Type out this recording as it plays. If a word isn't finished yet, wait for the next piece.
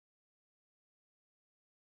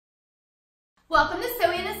Welcome to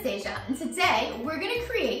Sewing Anastasia, and today we're going to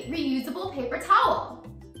create reusable paper towel.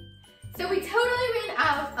 So we totally ran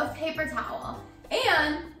out of paper towel,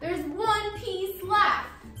 and there's one piece left.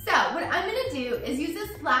 So what I'm going to do is use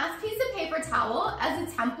this last piece of paper towel as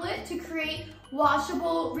a template to create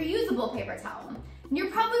washable, reusable paper towel. And you're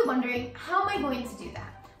probably wondering, how am I going to do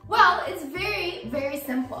that? Well, it's very, very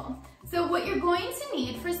simple. So what you're going to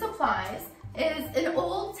need for supplies is an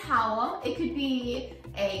old towel. It could be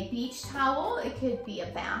a beach towel, it could be a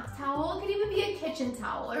bath towel, it could even be a kitchen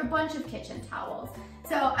towel or a bunch of kitchen towels.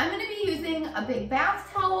 So I'm going to be using a big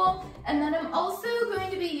bath towel, and then I'm also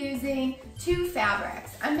going to be using two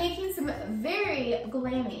fabrics. I'm making some very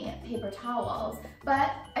glammy paper towels,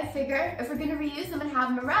 but I figure if we're going to reuse them and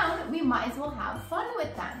have them around, we might as well have fun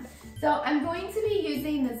with them. So I'm going to be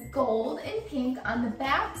using this gold and pink on the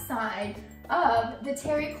back side of the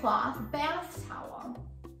terry cloth bath towel.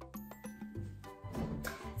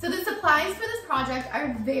 So the supplies for this project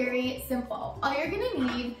are very simple. All you're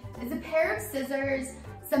gonna need is a pair of scissors,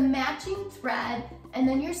 some matching thread, and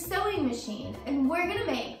then your sewing machine. And we're gonna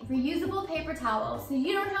make reusable paper towels so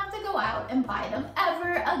you don't have to go out and buy them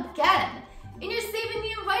ever again. And you're saving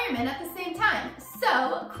the environment at the same time.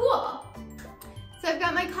 So cool. So I've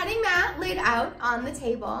got my cutting mat laid out on the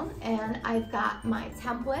table, and I've got my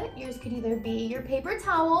template. Yours could either be your paper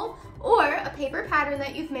towel or a paper pattern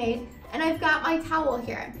that you've made, and I've got my towel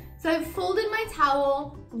here. So I've folded my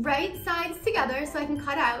towel right sides together so I can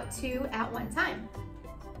cut out two at one time.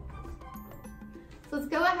 So let's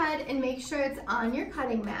go ahead and make sure it's on your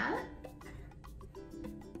cutting mat.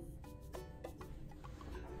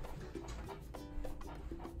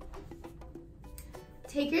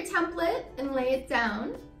 Take your template and lay it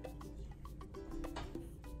down.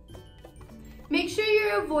 Make sure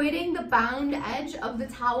you're avoiding the bound edge of the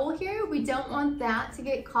towel here. We don't want that to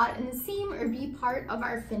get caught in the seam or be part of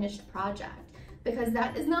our finished project, because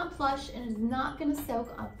that is not plush and is not going to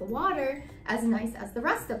soak up the water as nice as the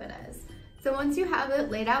rest of it is. So once you have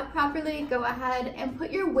it laid out properly, go ahead and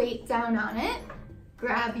put your weight down on it.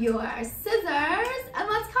 Grab your scissors and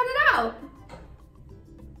let's cut it out.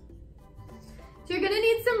 So you're gonna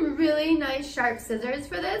need some really nice sharp scissors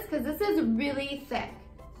for this because this is really thick.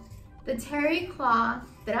 The terry cloth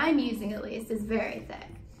that I'm using at least is very thick.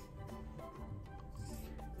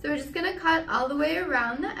 So we're just gonna cut all the way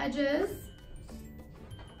around the edges.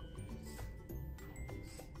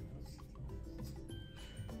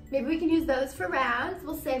 Maybe we can use those for rads.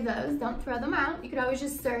 We'll save those, don't throw them out. You could always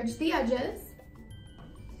just serge the edges.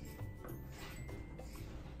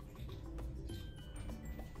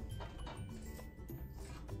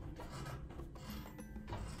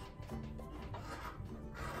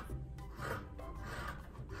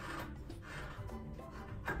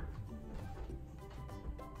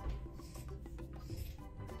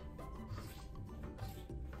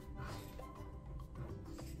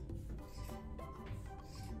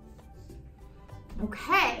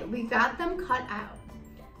 Okay, we got them cut out.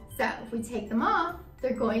 So if we take them off,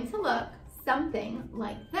 they're going to look something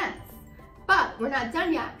like this. But we're not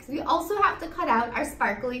done yet because we also have to cut out our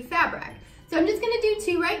sparkly fabric. So I'm just gonna do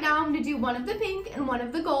two right now. I'm gonna do one of the pink and one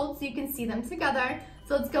of the gold so you can see them together.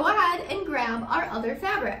 So let's go ahead and grab our other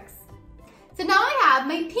fabrics. So now I have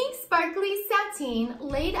my pink sparkly sateen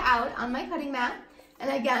laid out on my cutting mat.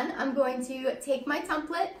 And again, I'm going to take my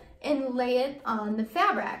template and lay it on the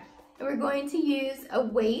fabric. And we're going to use a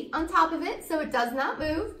weight on top of it so it does not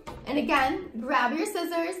move. And again, grab your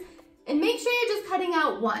scissors and make sure you're just cutting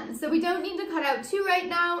out one. So we don't need to cut out two right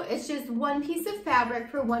now. It's just one piece of fabric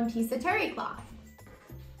for one piece of terry cloth.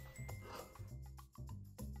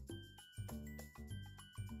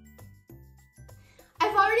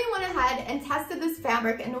 I've already went ahead and tested this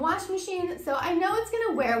fabric in the wash machine, so I know it's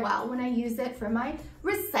gonna wear well when I use it for my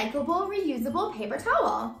recyclable, reusable paper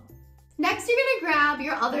towel. Next, you're gonna grab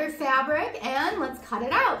your other fabric and let's cut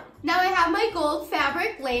it out. Now I have my gold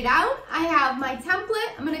fabric laid out. I have my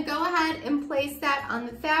template. I'm gonna go ahead and place that on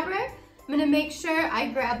the fabric. I'm gonna make sure I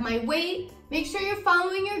grab my weight. Make sure you're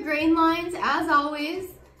following your grain lines as always,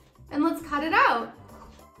 and let's cut it out.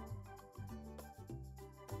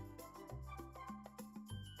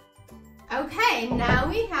 Okay, now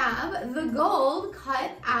we have the gold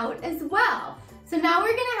cut out as well. So now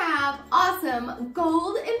we're gonna have awesome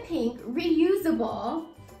gold and pink reusable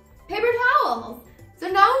paper towels. So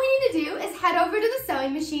now what we need to do is head over to the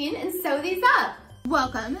sewing machine and sew these up.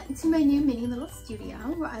 Welcome to my new mini little studio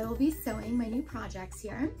where I will be sewing my new projects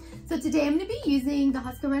here. So today I'm gonna be using the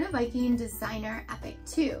Husqvarna Viking Designer Epic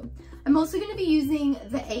 2. I'm also gonna be using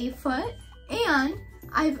the A foot, and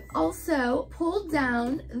I've also pulled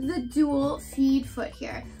down the dual feed foot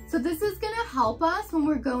here. So this is gonna help us when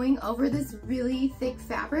we're going over this really thick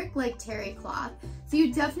fabric like terry cloth. So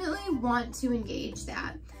you definitely want to engage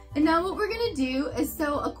that. And now what we're gonna do is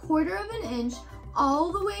sew 1/4 of an inch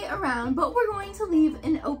all the way around, but we're going to leave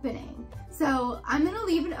an opening. So I'm gonna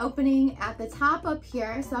leave an opening at the top up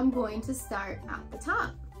here, so I'm going to start at the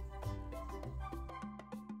top.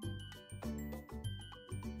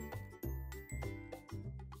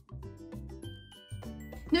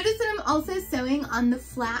 Notice that I'm also sewing on the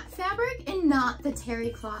flat fabric and not the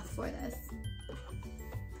terry cloth for this.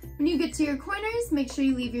 When you get to your corners, make sure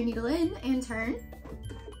you leave your needle in and turn.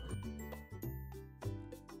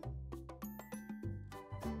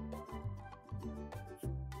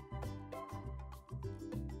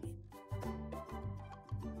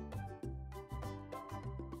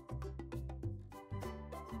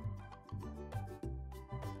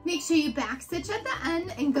 Make sure you back stitch at the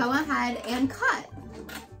end and go ahead and cut.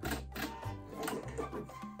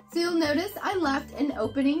 So you'll notice I left an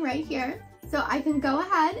opening right here, so I can go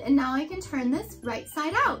ahead and now I can turn this right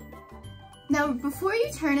side out. Now before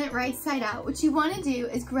you turn it right side out, what you want to do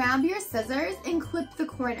is grab your scissors and clip the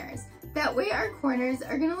corners. That way our corners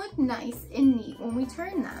are going to look nice and neat when we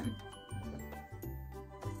turn them.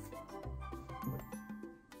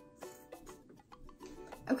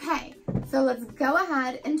 Okay, so let's go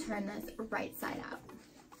ahead and turn this right side out.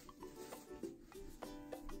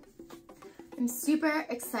 I'm super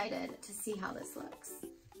excited to see how this looks.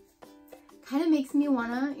 Kind of makes me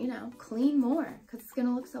wanna, clean more because it's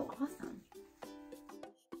gonna look so awesome.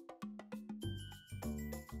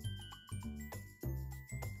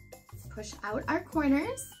 Let's push out our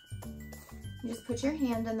corners. You just put your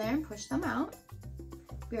hand in there and push them out.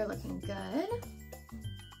 We are looking good.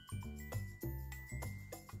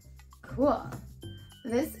 Cool.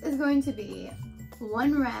 This is going to be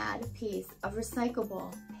one rad piece of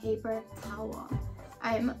recyclable paper towel.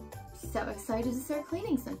 I'm so excited to start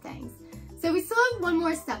cleaning some things. So we still have one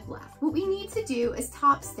more step left. What we need to do is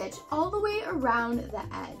top stitch all the way around the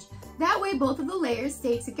edge. That way both of the layers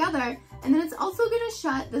stay together, and then it's also gonna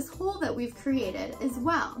shut this hole that we've created as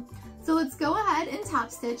well. So let's go ahead and top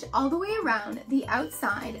stitch all the way around the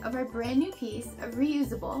outside of our brand new piece of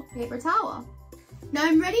reusable paper towel. Now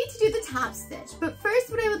I'm ready to do the top stitch, but first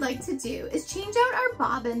what I would like to do is change out our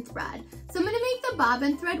bobbin thread. So I'm gonna make the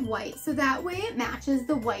bobbin thread white so that way it matches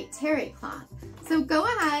the white terry cloth. So go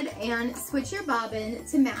ahead and switch your bobbin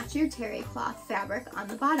to match your terry cloth fabric on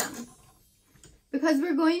the bottom. Because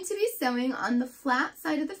we're going to be sewing on the flat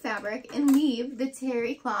side of the fabric and leave the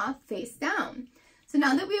terry cloth face down. So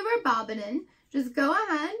now that we have our bobbin in, just go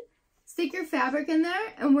ahead, stick your fabric in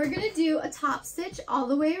there, and we're gonna do a top stitch all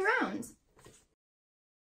the way around.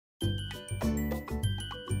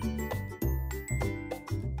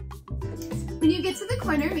 When you get to the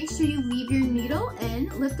corner, make sure you leave your needle in,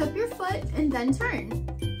 lift up your foot, and then turn.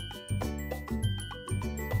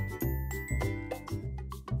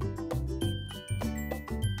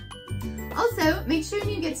 Also, make sure when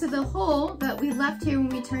you get to the hole that we left here when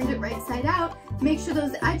we turned it right side out, make sure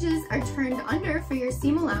those edges are turned under for your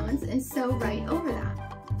seam allowance and sew right over that.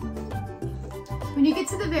 When you get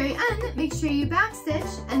to the very end, make sure you back stitch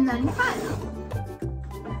and then cut.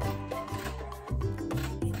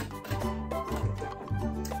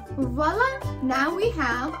 Voila! Now we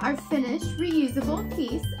have our finished reusable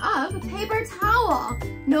piece of paper towel.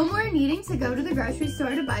 No more needing to go to the grocery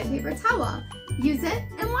store to buy paper towel. Use it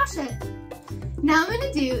and wash it. Now I'm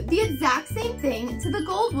going to do the exact same thing to the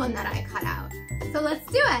gold one that I cut out. So let's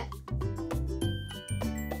do it.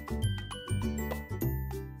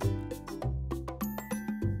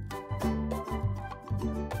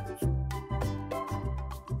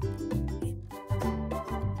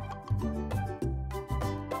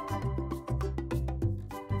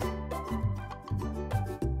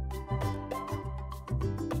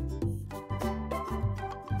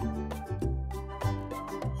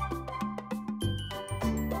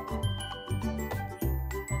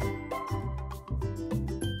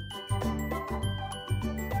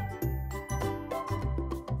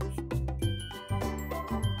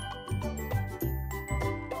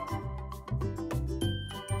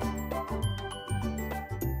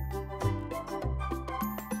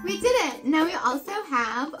 We did it! Now we also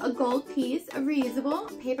have a gold piece of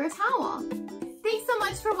reusable paper towel. Thanks so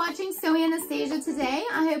much for watching Sewing Anastasia today.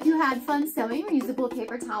 I hope you had fun sewing reusable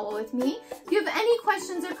paper towel with me. If you have any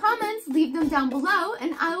questions or comments, leave them down below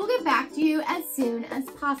and I will get back to you as soon as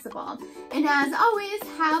possible. And as always,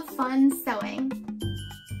 have fun sewing.